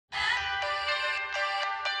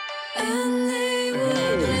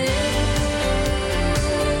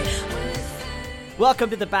Welcome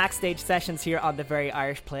to the backstage sessions here on the Very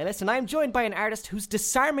Irish Playlist, and I'm joined by an artist who's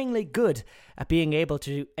disarmingly good at being able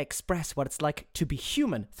to express what it's like to be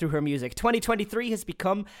human through her music. 2023 has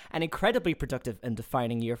become an incredibly productive and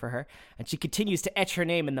defining year for her, and she continues to etch her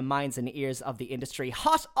name in the minds and ears of the industry.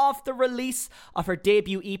 Hot off the release of her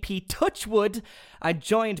debut EP, Touchwood, I'm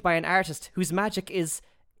joined by an artist whose magic is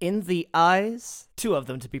in the eyes. Two of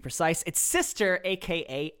them, to be precise. It's SISTIR,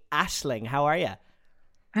 aka Aisling. How are you?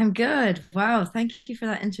 I'm good. Wow. Thank you for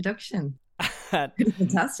that introduction.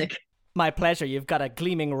 Fantastic. My pleasure. You've got a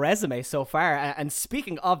gleaming resume so far. And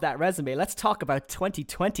speaking of that resume, let's talk about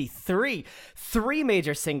 2023. 3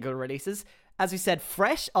 major single releases. As we said,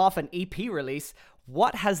 fresh off an EP release.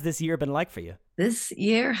 What has this year been like for you? This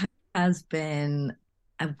year has been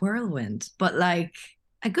a whirlwind, but like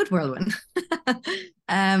a good whirlwind.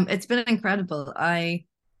 It's been incredible. I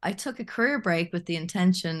took a career break with the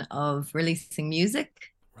intention of releasing music.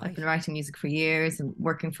 Right. I've been writing music for years and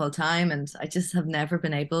working full time, and I just have never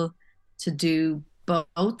been able to do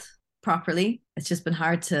both properly. It's just been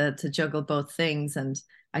hard to juggle both things. And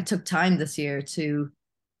I took time this year to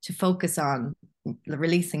focus on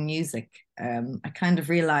releasing music. I kind of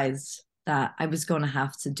realized that I was going to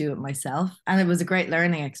have to do it myself. And it was a great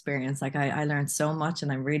learning experience. Like I learned so much,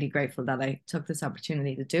 and I'm really grateful that I took this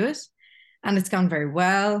opportunity to do it. And it's gone very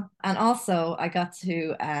well. And also I got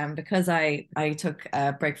to, because I took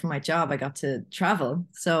a break from my job, I got to travel.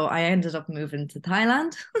 So I ended up moving to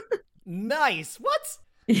Thailand. Nice. What?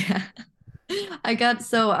 Yeah.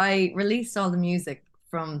 I released all the music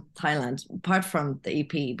from Thailand, apart from the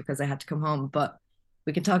EP, because I had to come home. But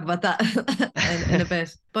we can talk about that in a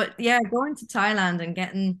bit. But yeah, going to Thailand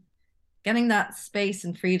and getting that space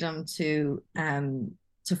and freedom to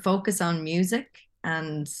focus on music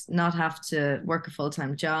and not have to work a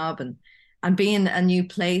full-time job and be in a new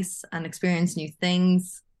place and experience new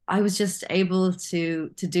things. I was just able to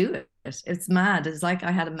do it. It's mad. It's like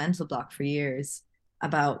I had a mental block for years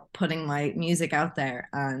about putting my music out there,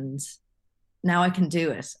 and now I can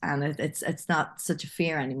do it, and it's not such a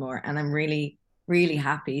fear anymore. And I'm really, really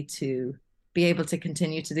happy to be able to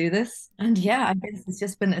continue to do this. And yeah, I guess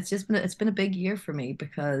it's been a big year for me,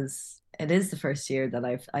 because it is the first year that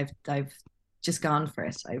I've just gone for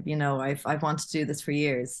it. I've wanted to do this for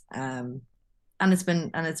years, and I've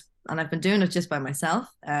been doing it just by myself.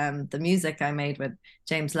 The music I made with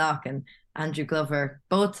James Locke and Andrew Glover,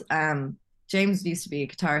 both. James used to be a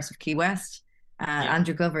guitarist of Key West. Yeah.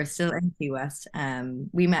 Andrew Glover is still in Key West.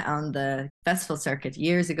 We met on the festival circuit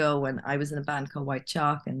years ago when I was in a band called White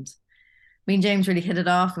Chalk, and me and James really hit it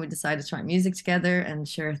off, and we decided to write music together, and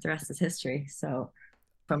sure, the rest is history. So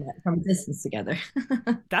from a distance together.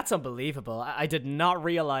 That's unbelievable. I did not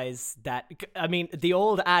realize that. I mean, the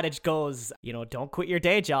old adage goes, don't quit your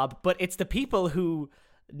day job, but it's the people who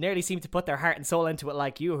nearly seem to put their heart and soul into it,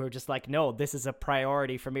 like you, who are just like, no, this is a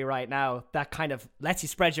priority for me right now. That kind of lets you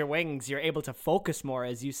spread your wings. You're able to focus more,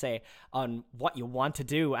 as you say, on what you want to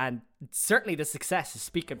do. And certainly the success is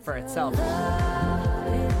speaking for itself.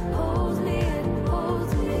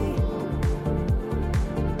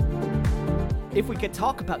 If we could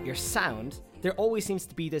talk about your sound, there always seems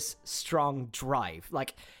to be this strong drive,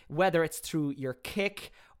 like whether it's through your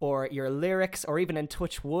kick or your lyrics, or even in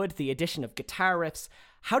Touchwood, the addition of guitar riffs.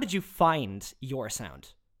 How did you find your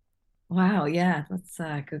sound? Wow, yeah, that's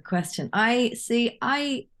a good question. I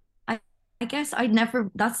guess I never,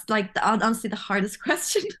 that's like honestly the hardest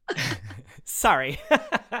question. Sorry.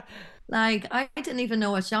 Like, I didn't even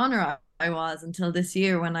know what genre I was until this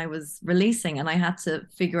year when I was releasing, and I had to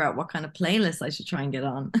figure out what kind of playlist I should try and get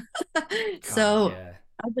on. So yeah.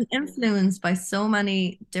 I've been influenced by so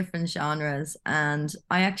many different genres, and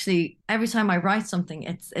I actually, every time I write something,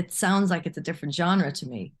 it sounds like it's a different genre to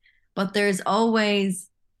me. But there's always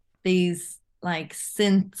these like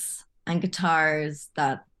synths and guitars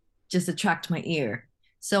that just attract my ear.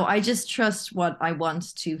 So I just trust what I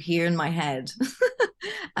want to hear in my head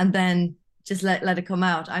and then just let it come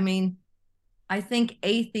out. I mean, I think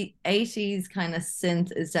 80s kind of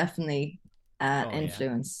synth is definitely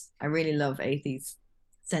influence. Yeah. I really love 80s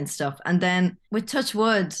synth stuff. And then with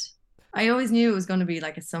Touchwood, I always knew it was going to be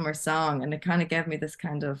like a summer song, and it kind of gave me this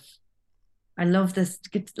kind of, I love this,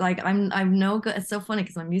 like I'm no good. It's so funny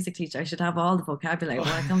because I'm a music teacher. I should have all the vocabulary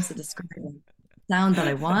when it comes to describing the sound that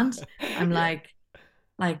I want. I'm like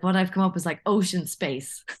what I've come up with is like ocean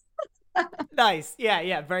space. Nice.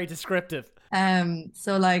 Yeah. Very descriptive.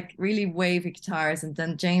 So like really wavy guitars, and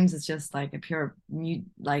then James is just like a pure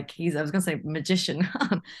I was gonna say magician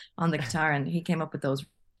on the guitar, and he came up with those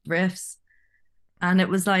riffs. And it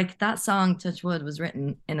was like that song, Touch Wood, was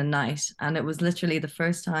written in a night. And it was literally the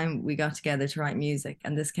first time we got together to write music.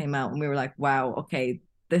 And this came out, and we were like, wow, okay,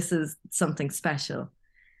 this is something special.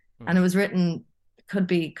 And it was written, could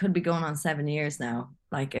be going on 7 years now.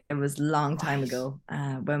 Like it was a long time ago.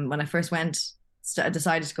 When I first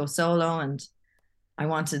decided to go solo, and I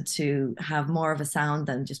wanted to have more of a sound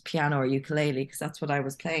than just piano or ukulele, because that's what I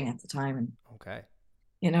was playing at the time. And Okay.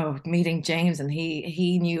 meeting James, and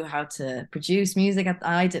he knew how to produce music.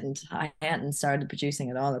 I didn't. I hadn't started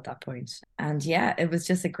producing at all at that point. And yeah, it was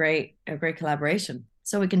just a great collaboration.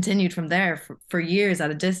 So we continued from there for years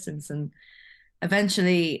at a distance, and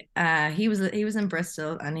eventually he was in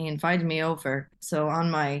Bristol, and he invited me over. So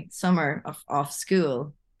on my summer off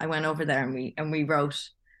school, I went over there, and we wrote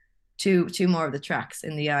two more of the tracks,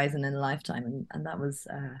 In the Eyes and In a Lifetime, and that was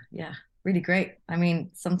yeah, really great. I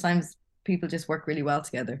mean, sometimes people just work really well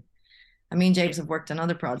together. I mean, James have worked on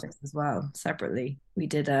other projects as well separately. We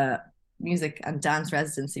did a music and dance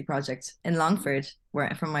residency project in Longford,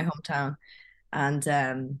 where from my hometown,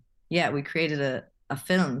 and yeah, we created a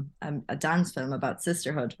film, a dance film about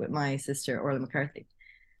sisterhood with my sister Orla McCarthy,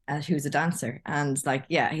 who's a dancer. And like,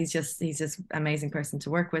 yeah, he's just amazing person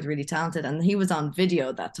to work with, really talented. And he was on video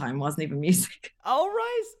at that time, wasn't even music. All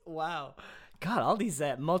right. Wow. God, all these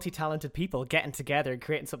multi-talented people getting together and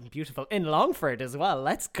creating something beautiful in Longford as well.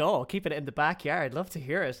 Let's go. Keep it in the backyard. Love to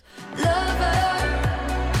hear it. Lover.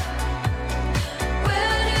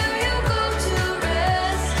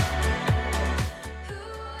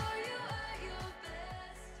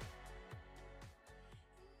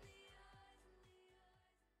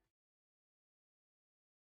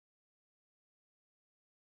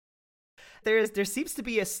 There seems to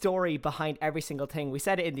be a story behind every single thing. We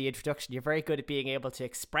said it in the introduction. You're very good at being able to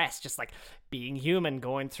express, just like being human,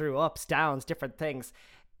 going through ups, downs, different things.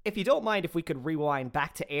 If you don't mind, if we could rewind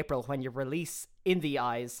back to April when you release In the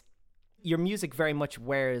Eyes, your music very much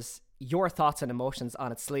wears your thoughts and emotions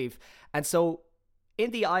on its sleeve. And so In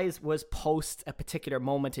the Eyes was post a particular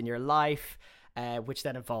moment in your life, which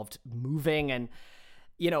then involved moving. And,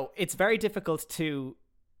 it's very difficult to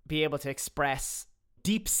be able to express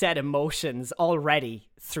deep set emotions already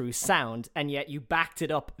through sound, and yet you backed it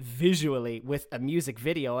up visually with a music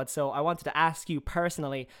video. And so I wanted to ask you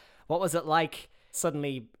personally, what was it like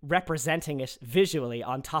suddenly representing it visually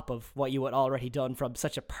on top of what you had already done from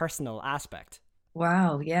such a personal aspect?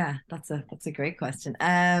 Wow, yeah, that's a great question.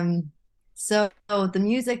 So the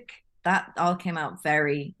music, that all came out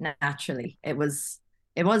very naturally. It was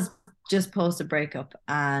just post a breakup,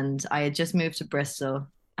 and I had just moved to Bristol.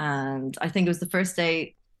 And I think it was the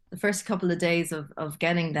first couple of days of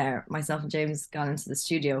getting there, myself and James got into the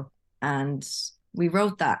studio, and we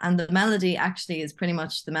wrote that. And the melody actually is pretty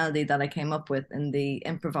much the melody that I came up with in the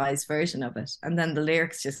improvised version of it. And then the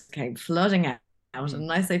lyrics just came flooding out. And when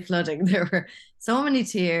I say flooding, there were so many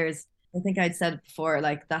tears. I think I'd said it before,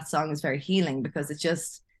 like that song is very healing, because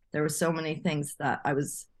there were so many things that I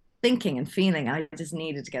was thinking and feeling. And I just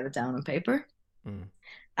needed to get it down on paper. Mm.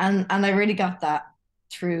 And I really got that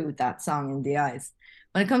through that song In the Eyes.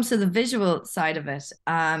 When it comes to the visual side of it,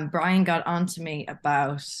 Brian got on to me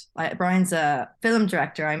about, Brian's a film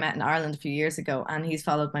director I met in Ireland a few years ago, and he's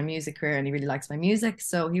followed my music career, and he really likes my music.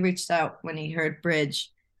 So he reached out when he heard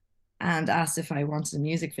Bridge and asked if I wanted a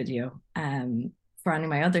music video for any of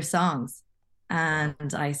my other songs.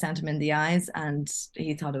 And I sent him In the Eyes, and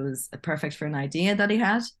he thought it was perfect for an idea that he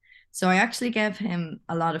had. So I actually gave him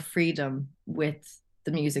a lot of freedom with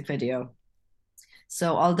the music video.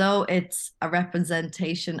 So although it's a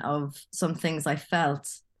representation of some things I felt,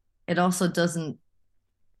 it also doesn't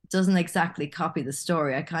exactly copy the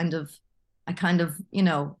story. I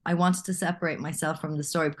wanted to separate myself from the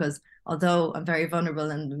story, because although I'm very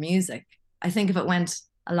vulnerable in the music, I think if it went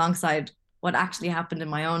alongside what actually happened in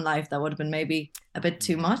my own life, that would have been maybe a bit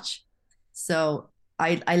too much. So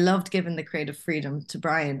I loved giving the creative freedom to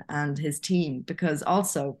Brian and his team, because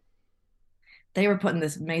also they were putting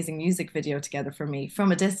this amazing music video together for me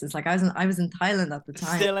from a distance. Like I was in Thailand at the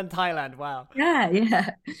time. Still in Thailand, wow.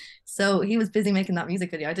 Yeah. So he was busy making that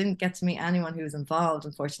music video. I didn't get to meet anyone who was involved,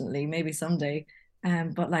 unfortunately. Maybe someday.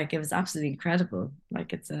 But like it was absolutely incredible.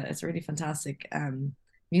 Like it's a really fantastic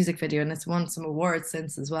music video, and it's won some awards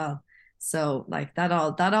since as well. So like that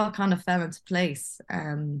all kind of fell into place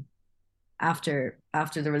after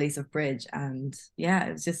the release of Bridge. And yeah,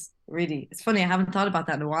 it was just really, it's funny, I haven't thought about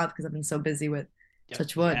that in a while because I've been so busy with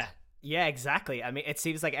Touch Wood. Yeah, exactly. I mean, it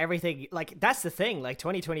seems like everything, like that's the thing, like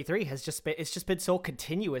 2023 has just been, it's just been so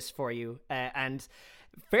continuous for you. And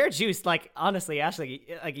Fair juice. Like, honestly, Ashley,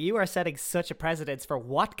 like, you are setting such a precedence for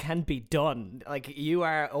what can be done. Like, you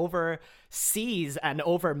are over seas and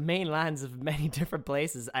over mainlands of many different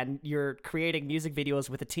places, and you're creating music videos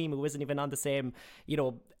with a team who isn't even on the same,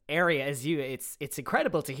 area as you. It's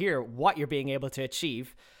incredible to hear what you're being able to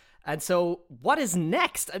achieve. And so what is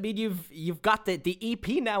next? I mean, you've got the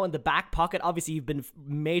EP now in the back pocket. Obviously, you've been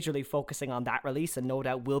majorly focusing on that release, and no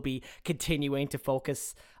doubt will be continuing to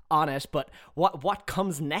focus on it. But what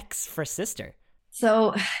comes next for SISTIR?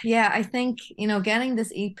 So yeah, I think, getting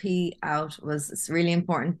this EP out was really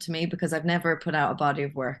important to me because I've never put out a body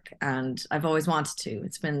of work and I've always wanted to.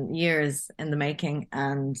 It's been years in the making,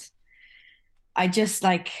 and I just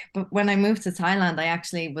but when I moved to Thailand, I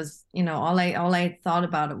actually was, all I thought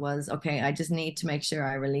about it was, okay, I just need to make sure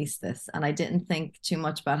I release this. And I didn't think too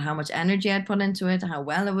much about how much energy I'd put into it, how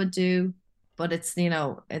well it would do. But it's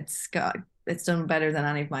done better than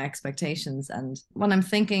any of my expectations. And when I'm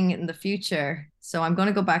thinking in the future, so I'm going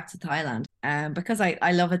to go back to Thailand, because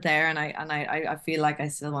I love it there, and I feel like I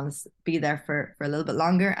still want to be there for a little bit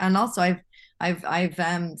longer. And also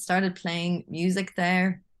I've started playing music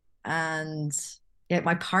there, and yeah,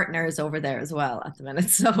 my partner is over there as well at the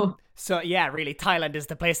minute. So yeah, really, Thailand is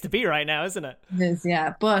the place to be right now, isn't it? It is,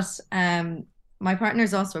 yeah. But my partner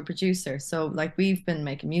is also a producer, so we've been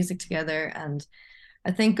making music together, and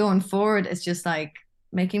I think going forward it's just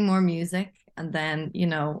making more music, and then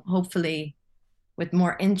hopefully with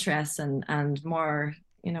more interest and more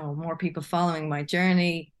more people following my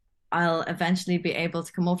journey, I'll eventually be able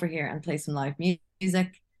to come over here and play some live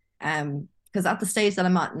music. Because at the stage that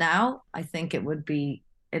I'm at now, I think it would be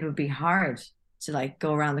hard to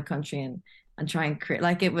go around the country and try and create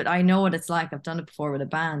it would. I know what it's like. I've done it before with a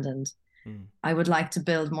band, and I would like to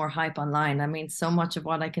build more hype online. I mean, so much of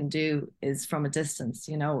what I can do is from a distance.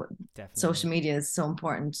 Definitely. Social media is so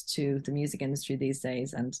important to the music industry these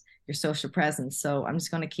days, and your social presence. So I'm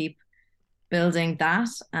just going to keep building that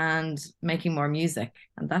and making more music,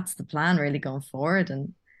 and that's the plan really going forward.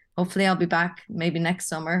 And hopefully I'll be back maybe next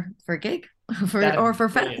summer for a gig or for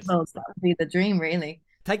festivals. That would be the dream, really.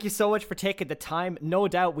 Thank you so much for taking the time. No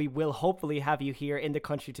doubt we will hopefully have you here in the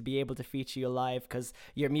country to be able to feature you live, because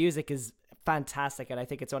your music is fantastic, and I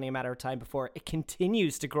think it's only a matter of time before it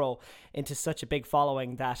continues to grow into such a big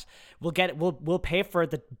following that we'll pay for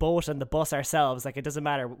the boat and the bus ourselves. It doesn't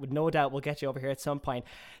matter. No doubt we'll get you over here at some point.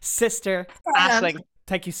 SISTIR, Aisling,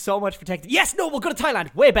 thank you so much for taking... Yes, no, we'll go to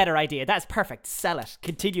Thailand. Way better idea. That's perfect. Sell it.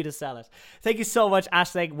 Continue to sell it. Thank you so much,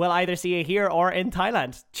 Aisling. We'll either see you here or in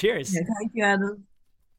Thailand. Cheers. Yeah, thank you, Adam.